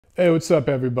Hey, what's up,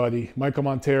 everybody? Michael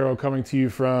Montero coming to you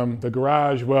from the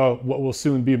garage. Well, what will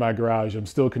soon be my garage. I'm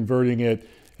still converting it.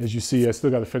 As you see, I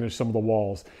still got to finish some of the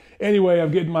walls. Anyway,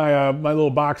 I'm getting my little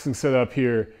boxing set up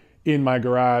here in my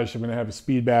garage. I'm going to have a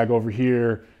speed bag over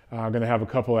here. I'm going to have a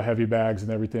couple of heavy bags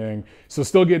and everything. So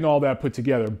still getting all that put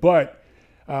together. But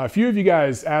a few of you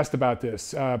guys asked about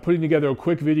this, putting together a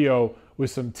quick video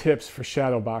with some tips for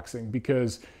shadowboxing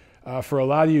because for a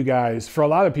lot of you guys, for a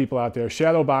lot of people out there,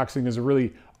 shadowboxing is a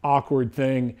really awkward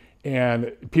thing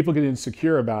and people get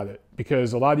insecure about it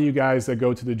because a lot of you guys that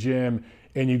go to the gym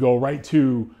and you go right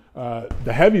to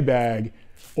the heavy bag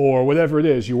or whatever it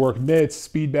is, you work mitts,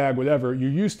 speed bag, whatever, you're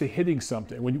used to hitting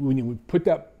something. When you put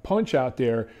that punch out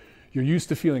there, you're used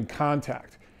to feeling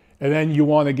contact. And then you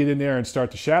want to get in there and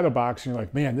start to shadow box and you're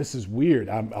like, man, this is weird.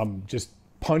 I'm just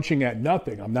punching at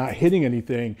nothing. I'm not hitting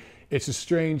anything. It's a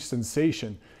strange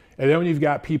sensation. And then when you've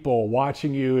got people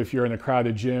watching you, if you're in a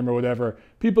crowded gym or whatever,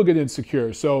 people get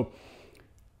insecure. So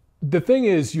the thing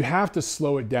is, you have to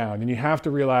slow it down and you have to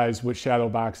realize what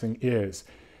shadowboxing is.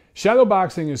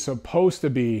 Shadowboxing is supposed to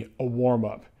be a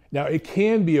warm-up. Now, it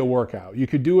can be a workout. You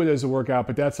could do it as a workout,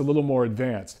 but that's a little more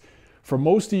advanced. For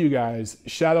most of you guys,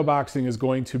 shadowboxing is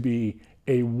going to be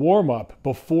a warm-up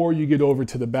before you get over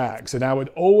to the bags. And I would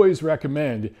always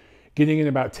recommend getting in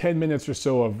about 10 minutes or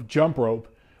so of jump rope,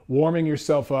 warming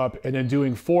yourself up, and then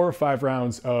doing 4 or 5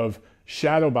 rounds of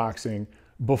shadowboxing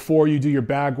before you do your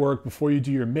bag work, before you do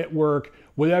your mitt work,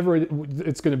 whatever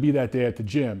it's going to be that day at the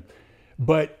gym.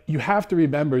 But you have to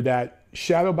remember that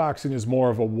shadowboxing is more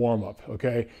of a warm-up,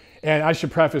 okay? And I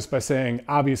should preface by saying,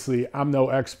 obviously, I'm no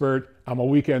expert. I'm a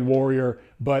weekend warrior,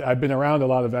 but I've been around a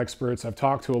lot of experts. I've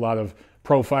talked to a lot of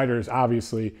pro fighters,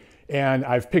 obviously, and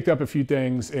I've picked up a few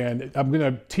things, and I'm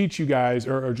going to teach you guys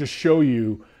or just show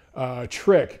you a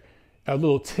trick, a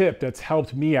little tip that's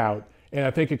helped me out, and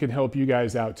I think it can help you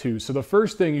guys out too. So the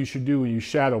first thing you should do when you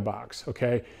shadow box,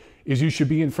 okay, is you should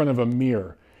be in front of a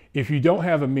mirror. If you don't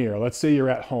have a mirror, let's say you're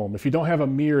at home, if you don't have a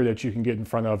mirror that you can get in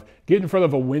front of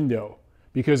a window,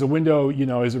 because a window, you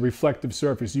know, is a reflective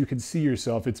surface. You can see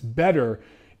yourself. It's better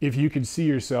if you can see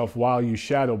yourself while you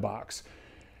shadow box.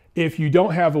 If you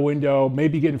don't have a window,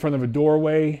 maybe get in front of a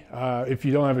doorway. If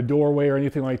you don't have a doorway or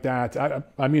anything like that,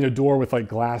 I mean a door with like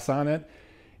glass on it.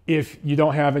 If you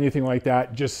don't have anything like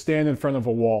that, just stand in front of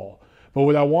a wall. But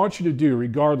what I want you to do,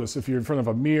 regardless if you're in front of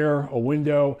a mirror, a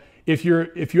window, if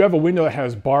you have a window that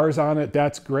has bars on it,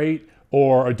 that's great,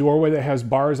 or a doorway that has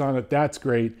bars on it, that's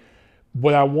great.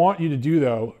 What I want you to do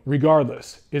though,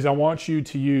 regardless, is I want you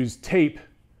to use tape,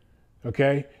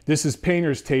 okay? This is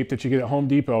painter's tape that you get at Home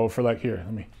Depot for like, here,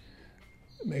 let me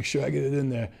make sure I get it in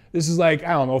there. This is like,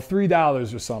 I don't know,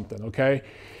 $3 or something, okay?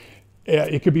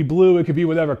 It could be blue, it could be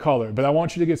whatever color, but I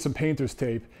want you to get some painter's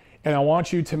tape and I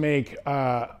want you to make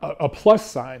a plus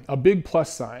sign, a big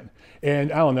plus sign.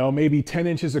 And I don't know, maybe 10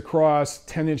 inches across,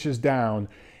 10 inches down.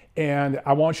 And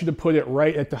I want you to put it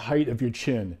right at the height of your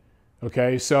chin,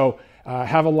 okay? So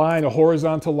have a line, a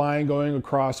horizontal line going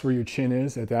across where your chin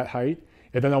is at that height.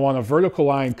 And then I want a vertical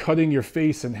line cutting your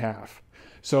face in half.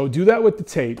 So do that with the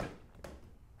tape.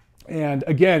 And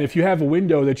again, if you have a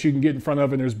window that you can get in front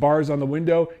of and there's bars on the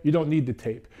window, you don't need the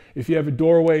tape. If you have a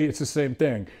doorway, it's the same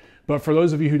thing. But for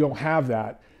those of you who don't have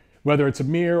that, whether it's a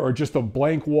mirror or just a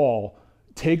blank wall,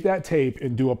 take that tape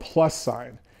and do a plus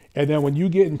sign. And then when you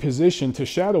get in position to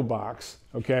shadow box,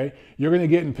 okay, you're going to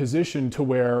get in position to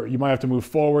where you might have to move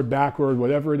forward, backward,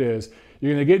 whatever it is.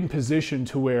 You're going to get in position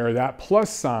to where that plus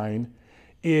sign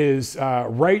is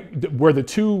right where the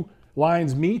two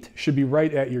lines meet, should be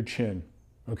right at your chin.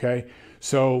 Okay,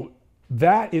 so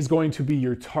that is going to be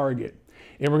your target.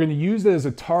 And we're going to use it as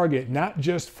a target, not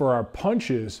just for our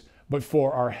punches, but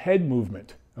for our head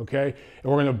movement. Okay,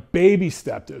 and we're going to baby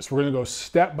step this. We're going to go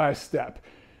step by step.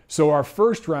 So our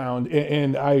first round,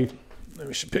 and let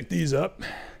me pick these up.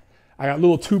 I got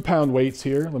little 2-pound weights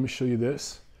here. Let me show you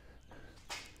this.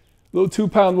 Little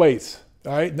 2-pound weights.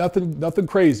 All right, nothing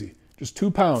crazy, just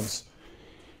 2 pounds.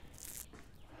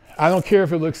 I don't care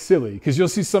if it looks silly, because you'll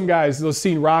see some guys, they'll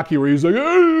see Rocky where he's like,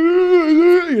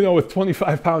 you know, with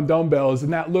 25-pound dumbbells,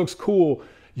 and that looks cool.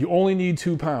 You only need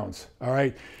 2 pounds, all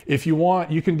right? If you want,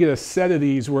 you can get a set of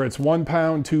these where it's 1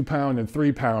 pound, 2 pound, and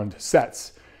 3 pound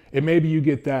sets. And maybe you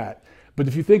get that. But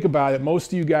if you think about it,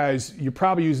 most of you guys, you're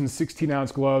probably using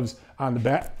 16-ounce gloves on the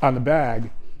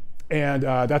bag, and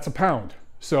that's a pound.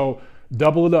 So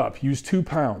double it up, use 2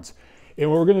 pounds. And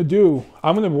what we're going to do,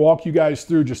 I'm going to walk you guys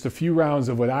through just a few rounds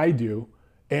of what I do.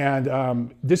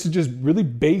 And this is just really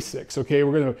basics, okay?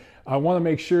 I want to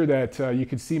make sure that you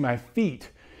can see my feet.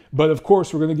 But of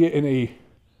course, we're going to get in a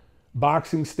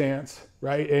boxing stance,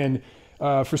 right? And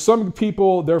For some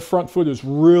people, their front foot is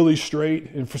really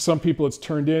straight, and for some people it's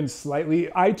turned in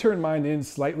slightly. I turn mine in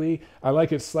slightly. I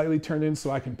like it slightly turned in so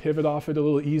I can pivot off it a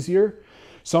little easier.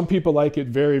 Some people like it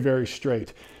very, very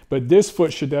straight, but this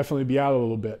foot should definitely be out a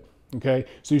little bit, okay?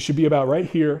 So you should be about right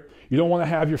here. You don't want to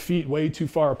have your feet way too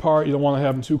far apart. You don't want to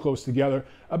have them too close together.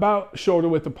 About shoulder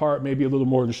width apart, maybe a little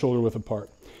more than shoulder width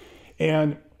apart.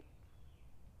 And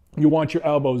you want your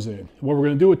elbows in. What we're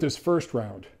going to do with this first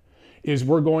round is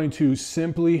we're going to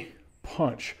simply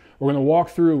punch. We're going to walk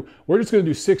through, we're just going to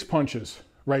do 6 punches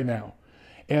right now.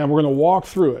 And we're going to walk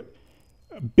through it,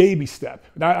 baby step.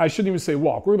 Now, I shouldn't even say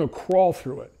walk, we're going to crawl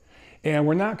through it. And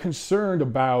we're not concerned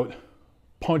about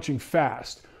punching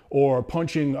fast or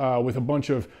punching with a bunch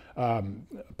of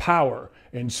power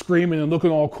and screaming and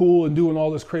looking all cool and doing all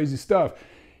this crazy stuff.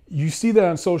 You see that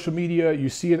on social media, you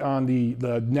see it on the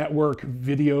network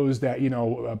videos that, you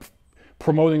know,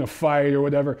 promoting a fight or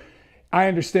whatever. I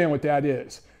understand what that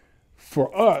is.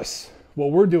 For us,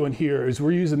 what we're doing here is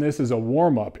we're using this as a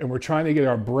warm-up, and we're trying to get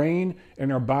our brain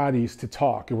and our bodies to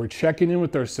talk, and we're checking in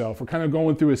with ourselves. We're kind of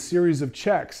going through a series of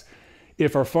checks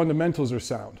if our fundamentals are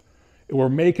sound. We're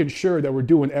making sure that we're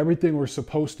doing everything we're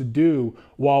supposed to do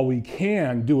while we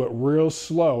can do it real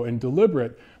slow and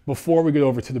deliberate before we get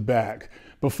over to the bag,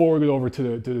 before we get over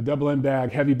to the double end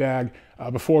bag, heavy bag,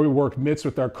 before we work mitts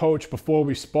with our coach, before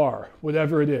we spar,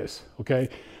 whatever it is, okay?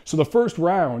 So the first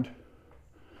round,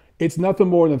 it's nothing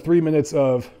more than 3 minutes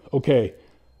of, okay,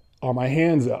 are my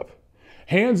hands up?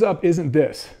 Hands up isn't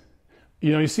this.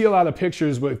 You know, you see a lot of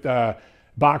pictures with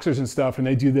boxers and stuff, and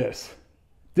they do this.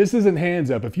 This isn't hands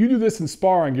up. If you do this in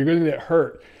sparring, you're gonna get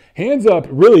hurt. Hands up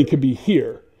really could be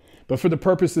here. But for the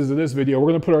purposes of this video, we're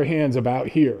gonna put our hands about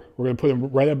here. We're gonna put them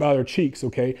right about our cheeks,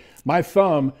 okay? My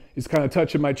thumb is kind of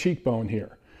touching my cheekbone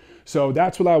here. So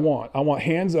that's what I want. I want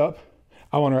hands up.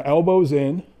 I want our elbows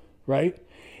in, right?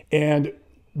 And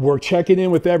we're checking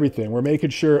in with everything. We're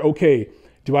making sure, okay,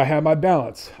 do I have my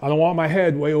balance? I don't want my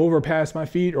head way over past my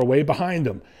feet or way behind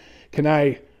them. Can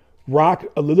I rock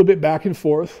a little bit back and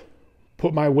forth,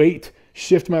 put my weight,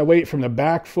 shift my weight from the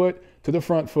back foot to the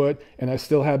front foot, and I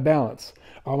still have balance?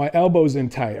 Are my elbows in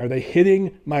tight? Are they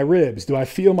hitting my ribs? Do I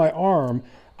feel my arm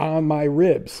on my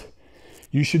ribs?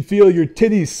 You should feel your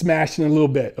titties smashing a little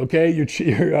bit, okay? Your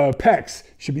pecs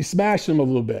should be smashing them a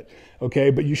little bit,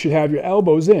 okay? But you should have your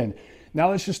elbows in.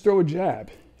 Now let's just throw a jab.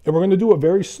 And we're gonna do it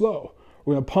very slow.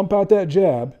 We're gonna pump out that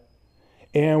jab,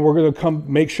 and we're gonna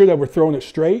make sure that we're throwing it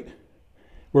straight.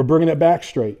 We're bringing it back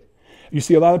straight. You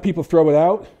see a lot of people throw it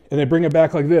out, and they bring it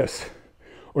back like this.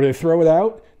 Or they throw it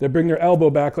out, they bring their elbow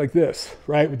back like this,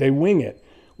 right? They wing it.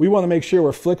 We wanna make sure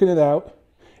we're flicking it out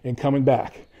and coming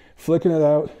back. Flicking it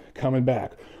out, coming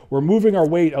back. We're moving our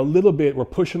weight a little bit. We're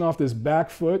pushing off this back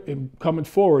foot and coming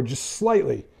forward just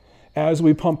slightly as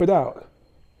we pump it out.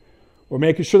 We're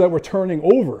making sure that we're turning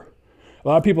over. A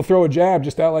lot of people throw a jab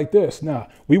just out like this. Nah,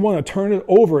 we want to turn it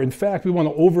over. In fact, we want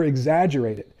to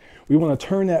over-exaggerate it. We want to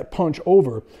turn that punch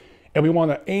over, and we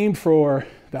want to aim for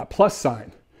that plus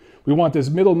sign. We want this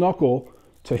middle knuckle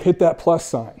to hit that plus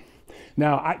sign.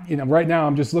 Now, right now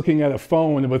I'm just looking at a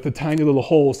phone with a tiny little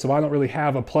hole, so I don't really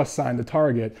have a plus sign to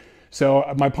target.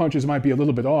 So my punches might be a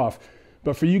little bit off.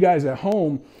 But for you guys at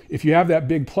home, if you have that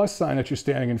big plus sign that you're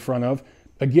standing in front of,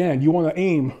 again, you want to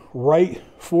aim right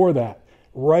for that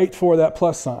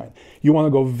plus sign. You want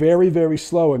to go very, very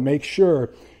slow and make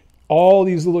sure all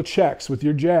these little checks with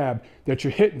your jab that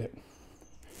you're hitting it.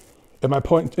 Am I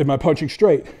punching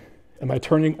straight? Am I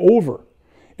turning over?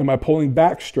 Am I pulling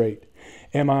back straight?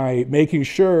 Am I making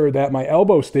sure that my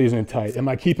elbow stays in tight? Am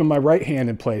I keeping my right hand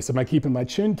in place? Am I keeping my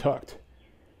chin tucked?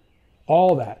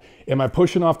 All that. Am I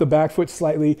pushing off the back foot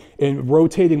slightly and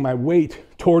rotating my weight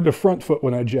toward the front foot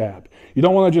when I jab? You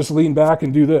don't want to just lean back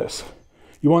and do this.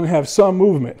 You want to have some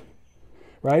movement,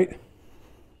 right?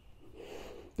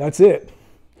 That's it.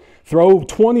 Throw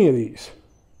 20 of these.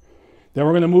 Then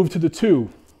we're going to move to the 2.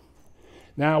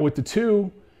 Now with the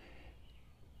 2,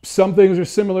 some things are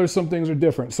similar, some things are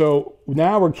different. So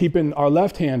now we're keeping our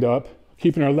left hand up,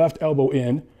 keeping our left elbow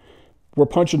in. We're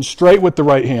punching straight with the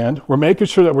right hand. We're making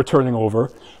sure that we're turning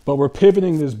over, but we're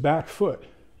pivoting this back foot.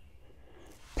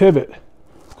 Pivot,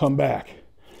 come back.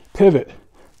 Pivot,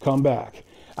 come back.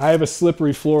 I have a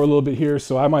slippery floor a little bit here,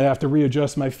 so I might have to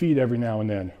readjust my feet every now and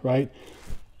then, right?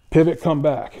 Pivot, come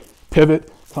back.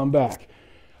 Pivot, come back.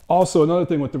 Also, another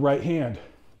thing with the right hand,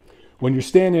 when you're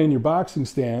standing in your boxing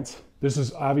stance, this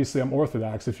is obviously I'm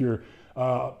orthodox. If you're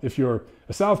a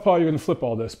southpaw, you're going to flip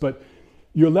all this, but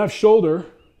your left shoulder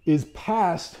is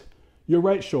past your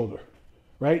right shoulder,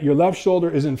 right? Your left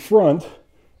shoulder is in front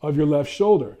of your left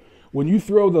shoulder. When you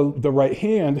throw the right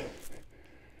hand,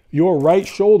 your right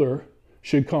shoulder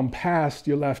should come past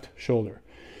your left shoulder.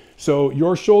 So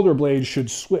your shoulder blade should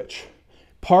switch.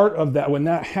 Part of that, when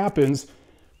that happens,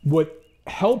 what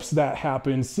helps that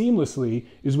happen seamlessly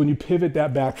is when you pivot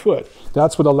that back foot.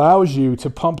 That's what allows you to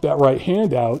pump that right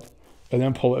hand out and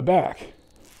then pull it back.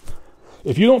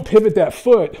 If you don't pivot that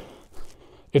foot,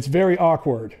 it's very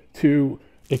awkward to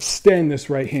extend this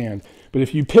right hand. But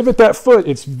if you pivot that foot,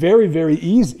 it's very, very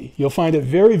easy. You'll find it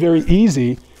very, very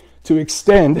easy to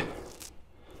extend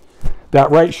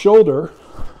that right shoulder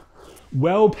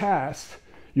well past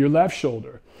your left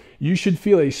shoulder. You should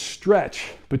feel a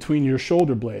stretch between your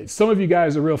shoulder blades. Some of you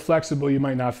guys are real flexible, you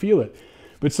might not feel it.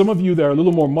 But some of you that are a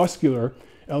little more muscular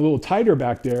and a little tighter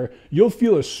back there, you'll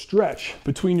feel a stretch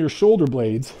between your shoulder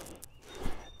blades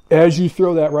as you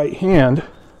throw that right hand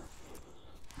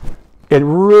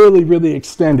and really, really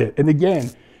extend it. And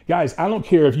again, guys, I don't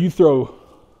care if you throw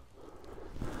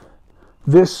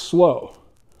this slow.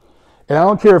 And I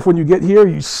don't care if when you get here,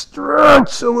 you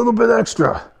stretch a little bit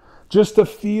extra just to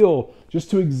feel, just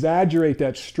to exaggerate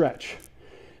that stretch.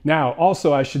 Now,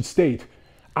 also I should state,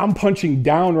 I'm punching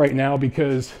down right now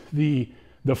because the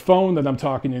phone that I'm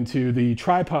talking into, the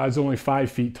tripod is only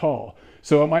 5 feet tall.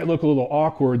 So it might look a little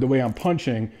awkward the way I'm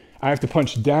punching. I have to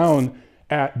punch down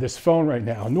at this phone right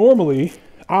now. Normally,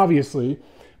 obviously,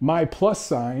 my plus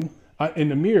sign in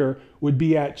the mirror would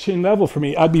be at chin level for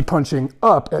me. I'd be punching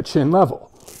up at chin level.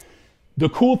 The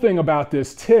cool thing about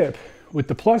this tip with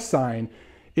the plus sign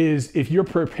is if you're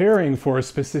preparing for a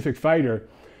specific fighter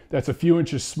that's a few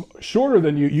inches shorter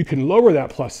than you, you can lower that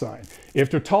plus sign. If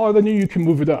they're taller than you can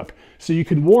move it up. So you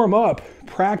can warm up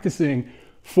practicing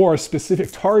for a specific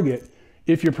target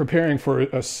if you're preparing for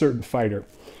a certain fighter.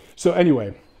 So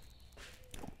anyway,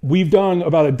 we've done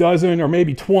about a dozen or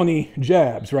maybe 20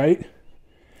 jabs, right?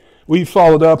 We've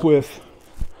followed up with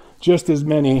just as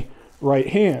many right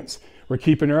hands. We're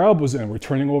keeping our elbows in. We're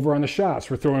turning over on the shots.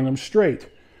 We're throwing them straight.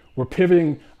 We're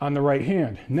pivoting on the right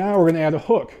hand. Now we're going to add a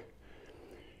hook.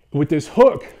 With this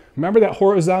hook, remember that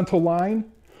horizontal line?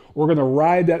 We're going to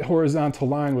ride that horizontal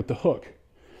line with the hook.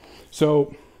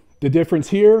 So the difference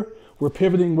here, we're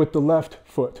pivoting with the left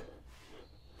foot.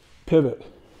 Pivot,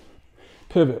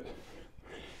 pivot,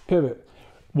 pivot.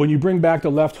 When you bring back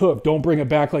the left hook, don't bring it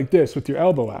back like this with your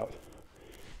elbow out.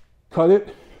 Cut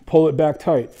it, pull it back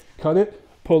tight. Cut it,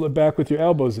 pull it back with your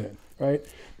elbows in, right?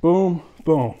 Boom,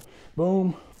 boom,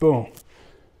 boom, boom.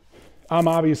 I'm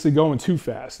obviously going too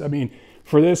fast. I mean,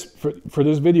 for this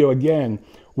video, again,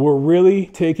 we're really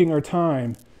taking our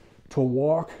time to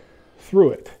walk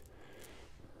through it.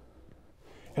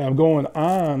 And I'm going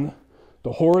on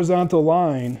the horizontal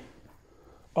line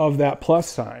of that plus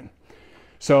sign.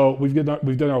 So we've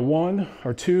done our 1,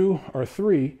 our 2, our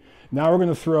 3. Now we're going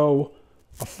to throw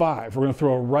a 5. We're going to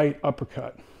throw a right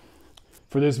uppercut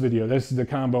for this video. This is the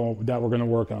combo that we're going to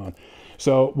work on.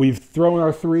 So we've thrown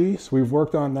our 3s. We've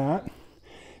worked on that.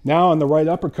 Now on the right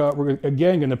uppercut, we're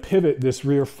again going to pivot this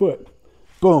rear foot.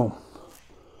 Boom.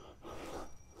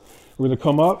 We're going to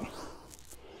come up.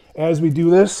 As we do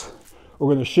this, we're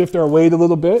going to shift our weight a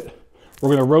little bit. We're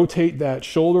going to rotate that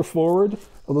shoulder forward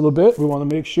a little bit. We want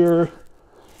to make sure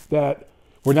that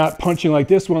we're not punching like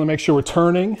this. We want to make sure we're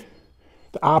turning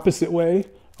the opposite way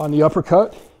on the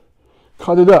uppercut.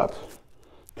 Cut it up.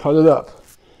 Cut it up.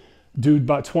 Do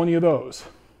about 20 of those.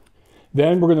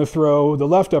 Then we're going to throw the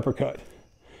left uppercut.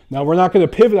 Now we're not going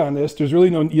to pivot on this. There's really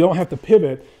no, you don't have to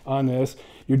pivot on this,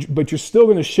 but you're still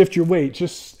going to shift your weight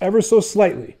just ever so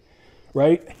slightly,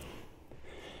 right?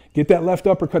 Get that left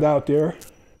uppercut out there.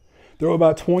 Throw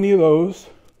about 20 of those.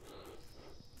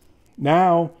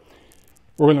 Now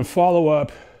we're going to follow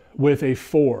up with a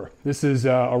 4. This is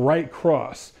a right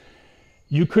cross.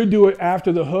 You could do it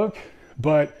after the hook,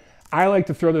 but I like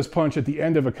to throw this punch at the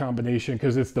end of a combination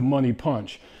because it's the money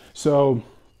punch. So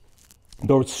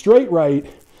the straight right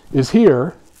is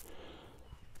here,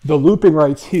 the looping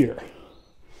right's here.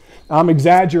 I'm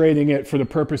exaggerating it for the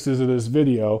purposes of this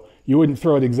video. You wouldn't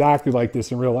throw it exactly like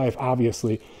this in real life,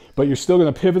 obviously, but you're still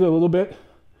going to pivot a little bit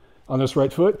on this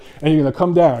right foot, and you're going to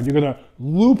come down. You're going to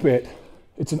loop it.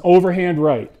 It's an overhand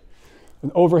right,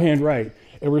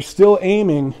 and we're still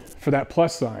aiming for that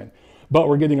plus sign, but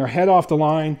we're getting our head off the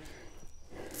line,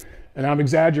 and I'm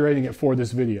exaggerating it for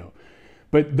this video.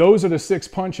 But those are the 6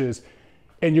 punches,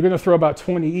 and you're going to throw about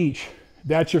 20 each.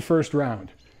 That's your first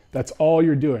round. That's all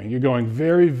you're doing. You're going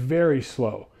very, very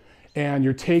slow, and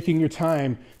you're taking your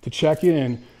time to check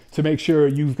in to make sure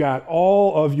you've got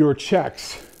all of your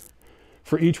checks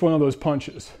for each one of those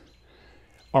punches.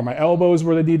 Are my elbows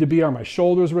where they need to be? Are my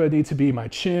shoulders where they need to be? My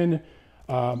chin?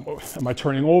 Am I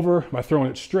turning over? Am I throwing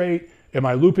it straight? Am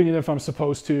I looping it if I'm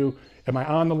supposed to? Am I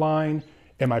on the line?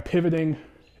 Am I pivoting?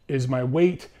 Is my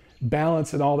weight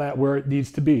balance and all that where it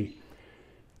needs to be.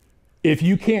 If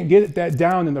you can't get that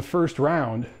down in the first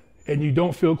round and you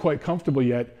don't feel quite comfortable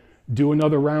yet, do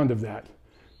another round of that,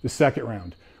 the second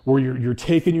round, where you're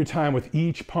taking your time with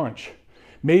each punch.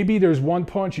 Maybe there's one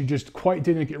punch you just quite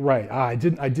didn't get right. I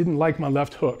didn't like my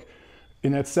left hook.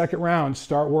 In that second round,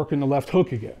 start working the left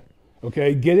hook again,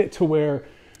 okay? Get it to where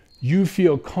you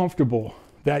feel comfortable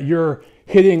that you're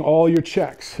hitting all your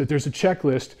checks. If there's a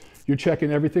checklist, you're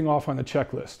checking everything off on the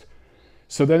checklist.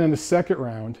 So then in the second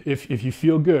round, if you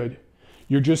feel good,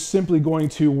 you're just simply going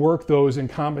to work those in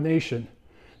combination.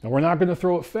 Now we're not gonna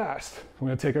throw it fast. We're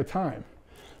gonna take our time.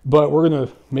 But we're gonna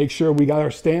make sure we got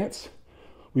our stance,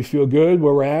 we feel good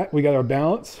where we're at, we got our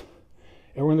balance,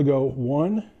 and we're gonna go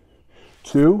 1,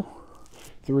 2,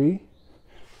 3,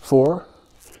 4,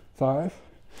 5,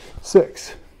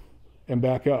 6, and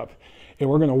back up. And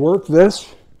we're gonna work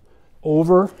this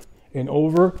over and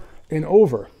over and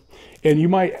over. And you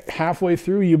might, halfway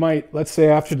through, you might, let's say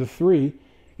after the 3,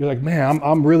 you're like, man,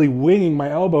 I'm really winging my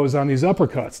elbows on these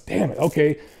uppercuts. Damn it,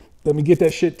 okay, let me get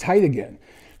that shit tight again.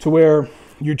 To where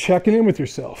you're checking in with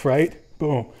yourself, right?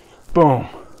 Boom, boom,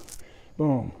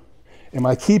 boom. Am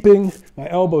I keeping my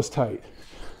elbows tight?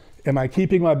 Am I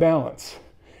keeping my balance?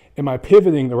 Am I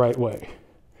pivoting the right way?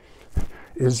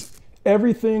 Is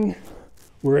everything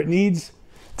where it needs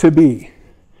to be?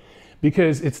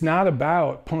 Because it's not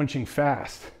about punching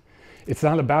fast. It's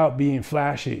not about being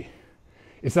flashy.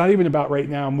 It's not even about right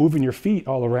now moving your feet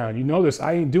all around. You notice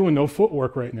I ain't doing no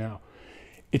footwork right now.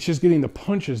 It's just getting the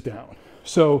punches down.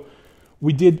 So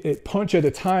we did it punch at a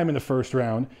time in the first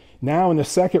round. Now in the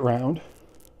second round,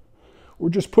 we're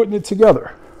just putting it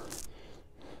together.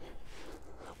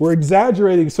 We're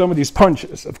exaggerating some of these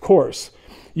punches, of course.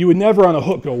 You would never on a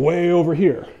hook go way over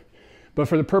here. But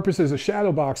for the purposes of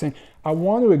shadowboxing, I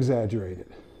want to exaggerate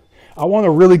it. I want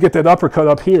to really get that uppercut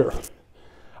up here.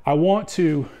 I want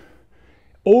to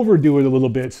overdo it a little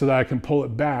bit so that I can pull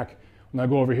it back when I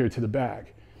go over here to the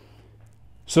bag.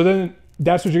 So then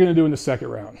that's what you're going to do in the second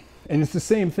round. And it's the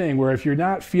same thing where if you're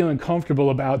not feeling comfortable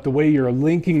about the way you're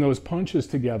linking those punches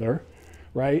together,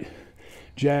 right?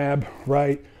 Jab,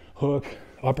 right, hook,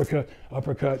 uppercut,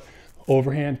 uppercut,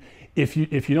 overhand. If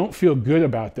you don't feel good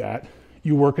about that,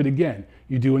 you work it again.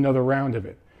 You do another round of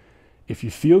it. If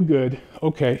you feel good,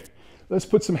 okay, let's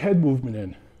put some head movement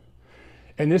in.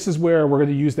 And this is where we're going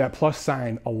to use that plus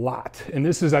sign a lot. And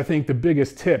this is, I think, the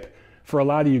biggest tip for a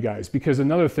lot of you guys. Because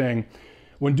another thing,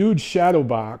 when dudes shadow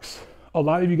box, a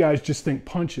lot of you guys just think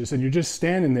punches and you're just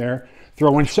standing there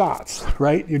throwing shots,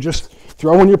 right? You're just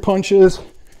throwing your punches.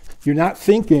 You're not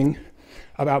thinking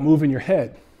about moving your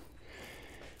head.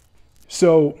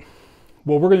 So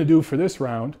what we're going to do for this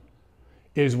round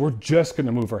is we're just going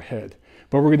to move our head,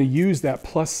 but we're going to use that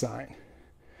plus sign.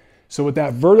 So with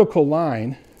that vertical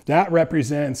line, that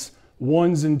represents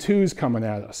 1s and 2s coming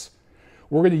at us.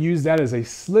 We're going to use that as a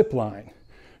slip line.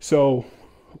 So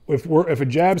if a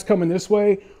jab's coming this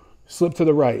way, slip to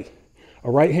the right.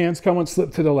 A right hand's coming,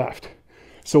 slip to the left.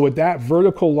 So with that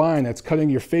vertical line that's cutting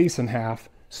your face in half,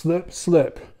 slip,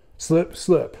 slip, slip,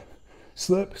 slip,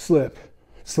 slip, slip,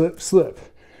 slip, slip.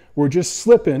 We're just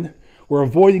slipping. We're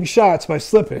avoiding shots by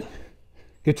slipping.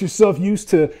 Get yourself used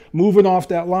to moving off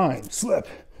that line. Slip,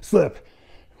 slip,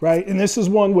 right? And this is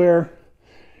one where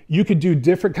you could do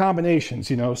different combinations,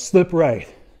 you know, slip right,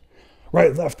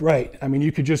 right, left, right. I mean,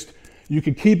 you could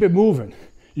keep it moving.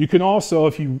 You can also,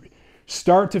 if you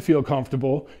start to feel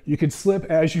comfortable, you could slip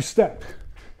as you step.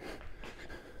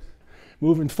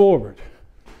 Moving forward.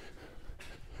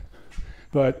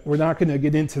 But we're not going to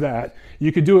get into that.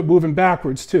 You could do it moving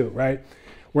backwards too, right?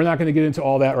 We're not going to get into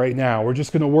all that right now. We're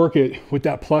just going to work it with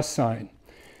that plus sign.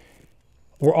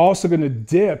 We're also going to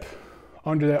dip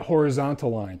under that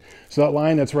horizontal line. So that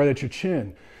line that's right at your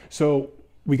chin. So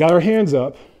we got our hands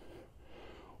up.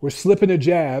 We're slipping a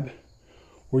jab.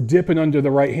 We're dipping under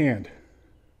the right hand,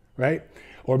 right?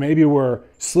 Or maybe we're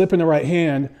slipping the right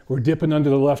hand. We're dipping under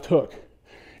the left hook.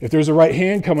 If there's a right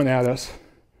hand coming at us,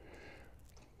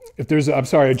 if there's,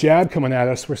 a jab coming at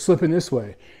us, we're slipping this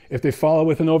way. If they follow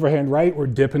with an overhand right, we're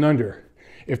dipping under.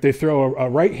 If they throw a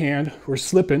right hand, we're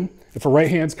slipping. If a right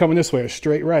hand's coming this way, a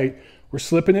straight right, we're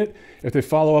slipping it. If they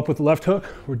follow up with the left hook,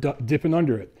 we're dipping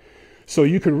under it. So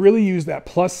you could really use that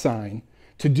plus sign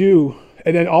to do,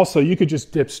 and then also you could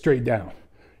just dip straight down.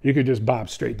 You could just bob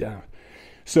straight down.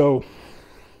 So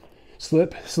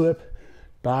slip, slip,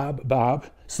 bob, bob,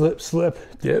 slip,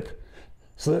 slip, dip,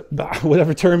 slip, bob,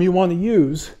 whatever term you want to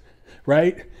use,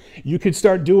 right? You could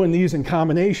start doing these in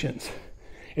combinations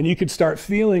and you could start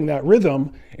feeling that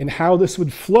rhythm and how this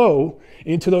would flow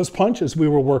into those punches we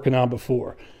were working on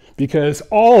before. Because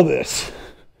all this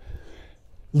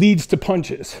leads to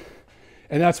punches.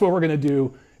 And that's what we're going to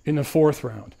do in the 4th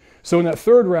round. So in that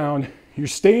 3rd round, you're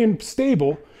staying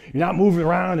stable. You're not moving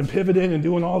around and pivoting and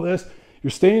doing all this.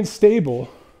 You're staying stable,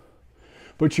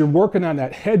 but you're working on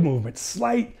that head movement,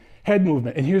 slight head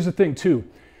movement. And here's the thing too.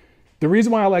 The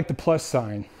reason why I like the plus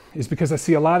sign is because I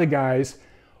see a lot of guys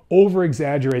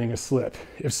over-exaggerating a slip.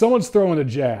 If someone's throwing a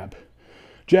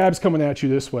jab's coming at you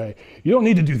this way, you don't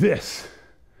need to do this.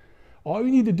 All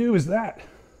you need to do is that.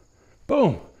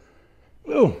 Boom,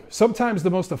 boom. Sometimes the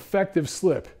most effective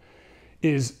slip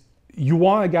is you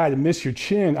want a guy to miss your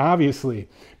chin, obviously,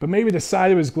 but maybe the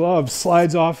side of his glove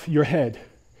slides off your head.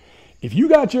 If you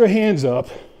got your hands up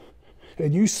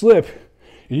and you slip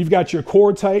and you've got your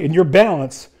core tight and your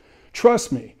balance,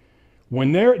 trust me,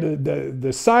 when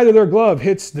the side of their glove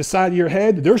hits the side of your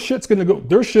head, their shit's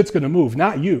gonna move,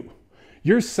 not you.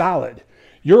 You're solid.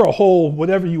 You're a whole,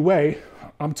 whatever you weigh.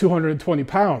 I'm 220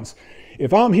 pounds.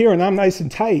 If I'm here and I'm nice and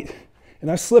tight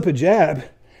and I slip a jab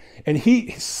and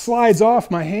he slides off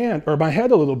my hand or my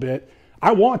head a little bit,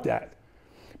 I want that.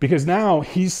 Because now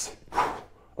he's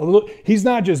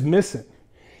not just missing.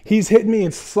 He's hitting me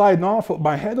and sliding off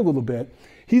my head a little bit.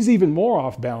 He's even more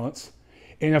off balance.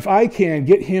 And if I can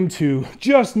get him to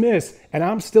just miss and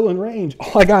I'm still in range,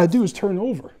 all I gotta do is turn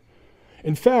over.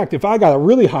 In fact, if I got a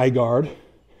really high guard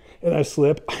and I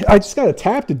slip, I just gotta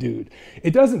tap the dude. It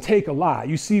doesn't take a lot.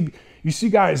 You see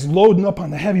guys loading up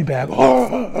on the heavy bag.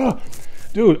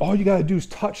 Dude, all you gotta do is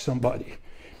touch somebody.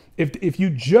 If you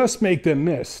just make them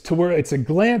miss to where it's a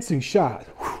glancing shot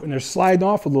and they're sliding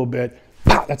off a little bit,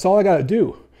 that's all I gotta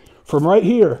do. From right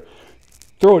here,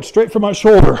 throw it straight from my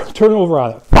shoulder, turn over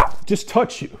on it, just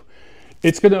touch you.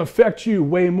 It's gonna affect you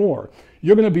way more.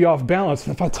 You're gonna be off balance,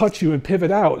 and if I touch you and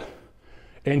pivot out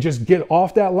and just get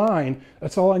off that line,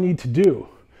 that's all I need to do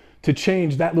to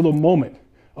change that little moment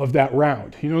of that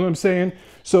round. You know what I'm saying?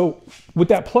 So with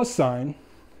that plus sign,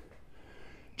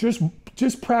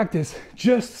 just practice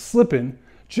just slipping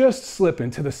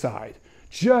to the side,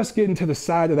 just getting to the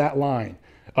side of that line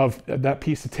of that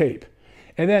piece of tape,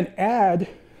 and then add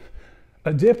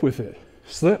a dip with it.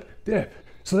 Slip, dip,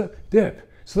 slip, dip,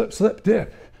 slip, slip,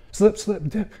 dip, slip, slip,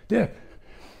 dip, dip.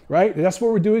 Right? That's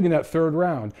what we're doing in that 3rd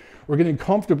round. We're getting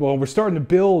comfortable. We're starting to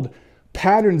build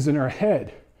patterns in our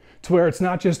head to where it's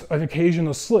not just an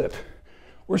occasional slip.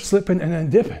 We're slipping and then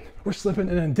dipping. We're slipping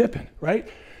and then dipping, right?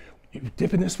 You're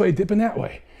dipping this way, dipping that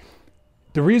way.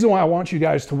 The reason why I want you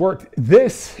guys to work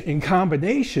this in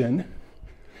combination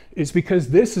is because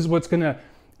this is what's gonna,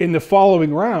 in the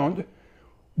following round,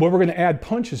 what we're gonna add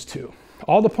punches to.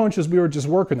 All the punches we were just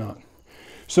working on.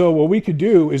 So what we could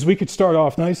do is we could start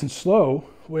off nice and slow,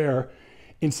 where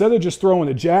instead of just throwing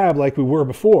a jab like we were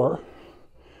before,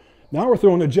 now we're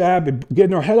throwing a jab and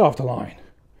getting our head off the line.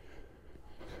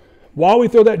 While we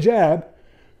throw that jab,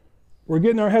 we're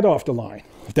getting our head off the line.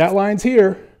 If that line's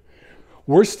here,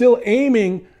 we're still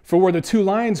aiming for where the 2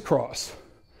 lines cross.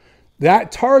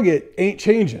 That target ain't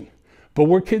changing, but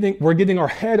we're getting our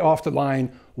head off the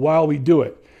line while we do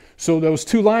it. So those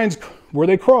 2 lines where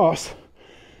they cross,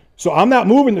 so I'm not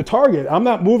moving the target. I'm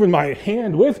not moving my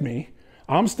hand with me.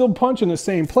 I'm still punching the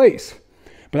same place,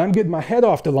 but I'm getting my head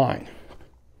off the line,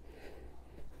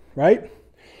 right?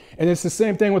 And it's the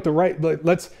same thing with the right.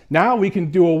 Now we can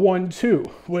do a 1-2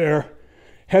 where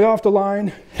head off the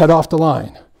line, head off the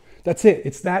line. That's it.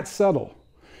 It's that subtle.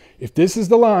 If this is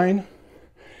the line,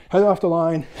 head off the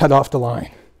line, head off the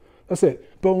line. That's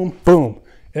it. Boom, boom.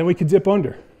 And we can dip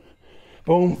under.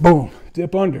 Boom, boom,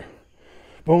 dip under.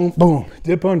 Boom, boom,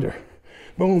 dip under.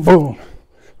 Boom, boom.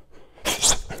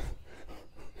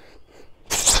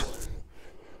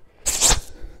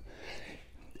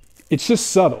 It's just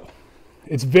subtle.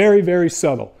 It's very, very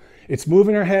subtle. It's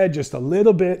moving our head just a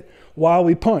little bit while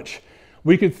we punch.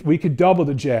 We could double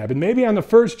the jab. And maybe on the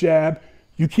first jab,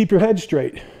 you keep your head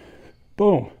straight.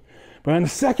 Boom. But on the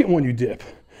second one, you dip.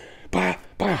 Bah,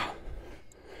 bah.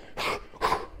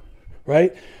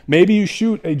 Right? Maybe you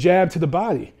shoot a jab to the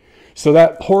body. So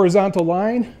that horizontal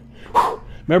line,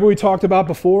 remember we talked about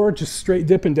before, just straight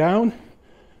dipping down?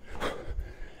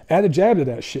 Add a jab to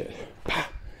that shit. Bah.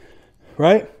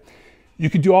 Right? You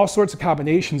could do all sorts of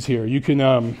combinations here. You can,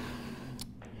 I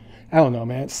don't know,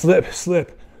 man. Slip,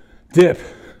 slip, dip,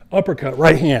 uppercut,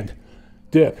 right hand,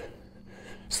 dip,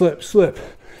 slip, slip,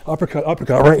 uppercut,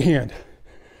 uppercut, right hand.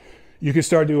 You can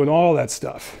start doing all that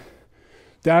stuff.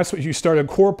 That's what you start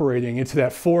incorporating into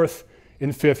that 4th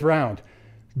and 5th round.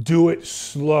 Do it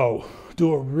slow.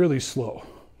 Do it really slow.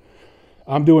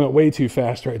 I'm doing it way too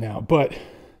fast right now, but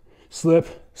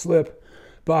slip, slip,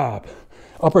 bob,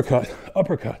 uppercut,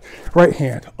 uppercut, right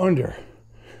hand, under,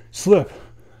 slip,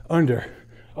 under,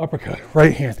 uppercut,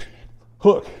 right hand,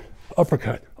 hook,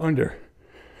 uppercut, under,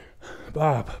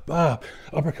 bob, bob,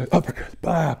 uppercut, uppercut,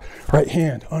 bob, right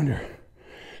hand, under,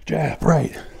 jab,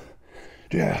 right,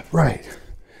 jab, right,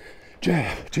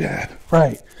 jab, jab,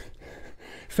 right,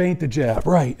 feint the jab,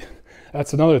 right.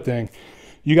 That's another thing.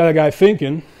 You got a guy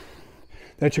thinking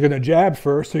that you're going to jab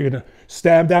first, so you're going to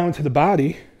stab down to the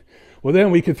body. Well,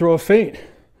 then we could throw a feint.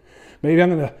 Maybe I'm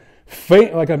going to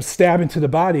feint like I'm stabbing to the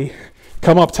body,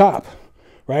 come up top,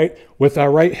 right? With our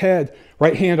right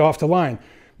hand off the line.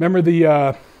 Remember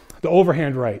the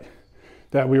overhand right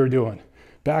that we were doing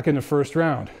back in the first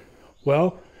round?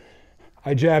 Well,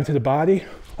 I jab to the body,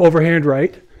 overhand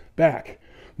right, back.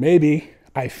 Maybe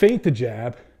I feint the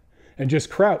jab and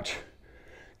just crouch,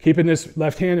 keeping this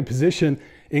left hand in position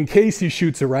in case he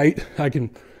shoots a right. I can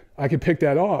pick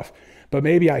that off. But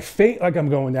maybe I feint like I'm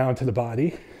going down to the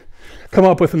body, come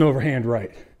up with an overhand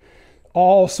right.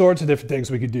 All sorts of different things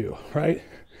we could do, right?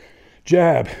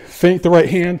 Jab, feint the right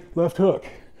hand, left hook.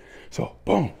 So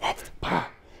boom, bah,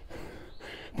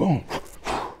 boom,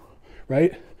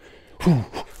 right?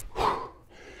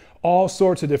 All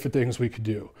sorts of different things we could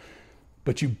do.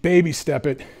 But you baby step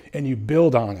it and you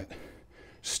build on it.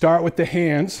 Start with the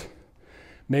hands,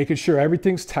 making sure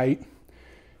everything's tight.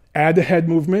 Add the head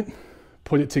movement,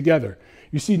 put it together.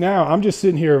 You see now, I'm just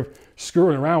sitting here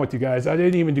screwing around with you guys. I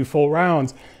didn't even do full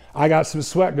rounds. I got some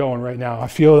sweat going right now. I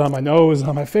feel it on my nose and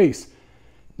on my face.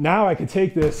 Now I can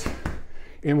take this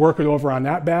and work it over on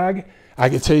that bag. I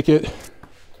could take it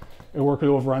and work it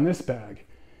over on this bag.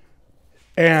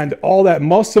 And all that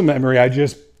muscle memory I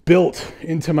just built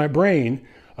into my brain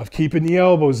of keeping the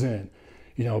elbows in,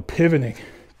 you know, pivoting,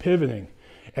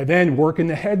 and then working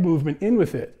the head movement in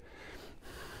with it.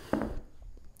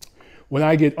 When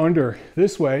I get under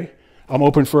this way, I'm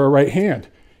open for a right hand.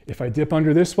 If I dip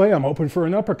under this way, I'm open for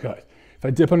an uppercut. If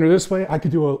I dip under this way, I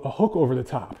could do a hook over the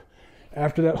top.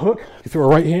 After that hook, you throw a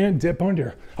right hand, dip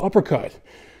under, uppercut.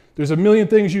 There's a million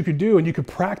things you could do, and you could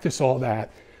practice all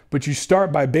that, but you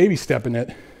start by baby stepping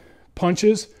it.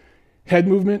 Punches, head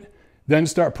movement, then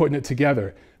start putting it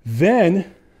together.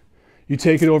 Then you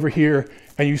take it over here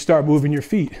and you start moving your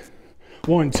feet.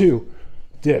 1, 2,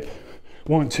 dip.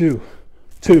 1, 2,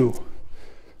 2.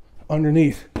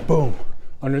 Underneath, boom.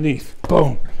 Underneath,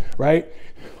 boom, right?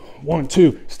 1,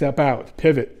 2, step out,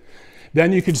 pivot.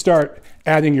 Then you can start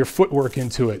adding your footwork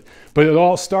into it. But it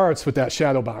all starts with that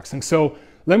shadow boxing. So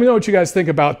let me know what you guys think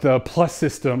about the plus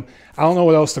system. I don't know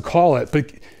what else to call it,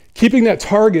 but keeping that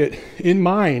target in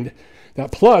mind,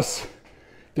 that plus,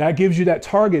 that gives you that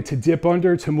target to dip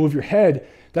under, to move your head.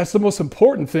 That's the most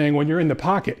important thing when you're in the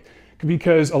pocket,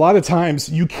 because a lot of times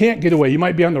you can't get away. You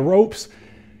might be on the ropes.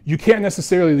 You can't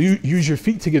necessarily use your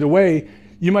feet to get away.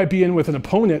 You might be in with an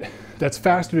opponent that's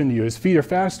faster than you. His feet are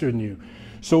faster than you.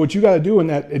 So what you got to do in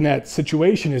that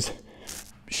situation is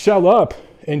shell up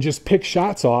and just pick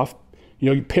shots off. You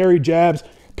know, you parry jabs,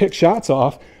 pick shots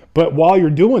off. But while you're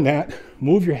doing that,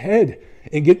 move your head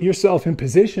and get yourself in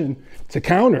position to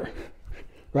counter,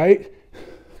 right?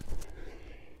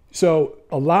 So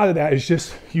a lot of that is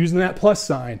just using that plus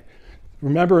sign,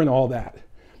 remembering all that.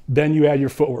 Then you add your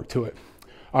footwork to it.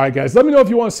 All right, guys, let me know if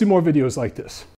you want to see more videos like this.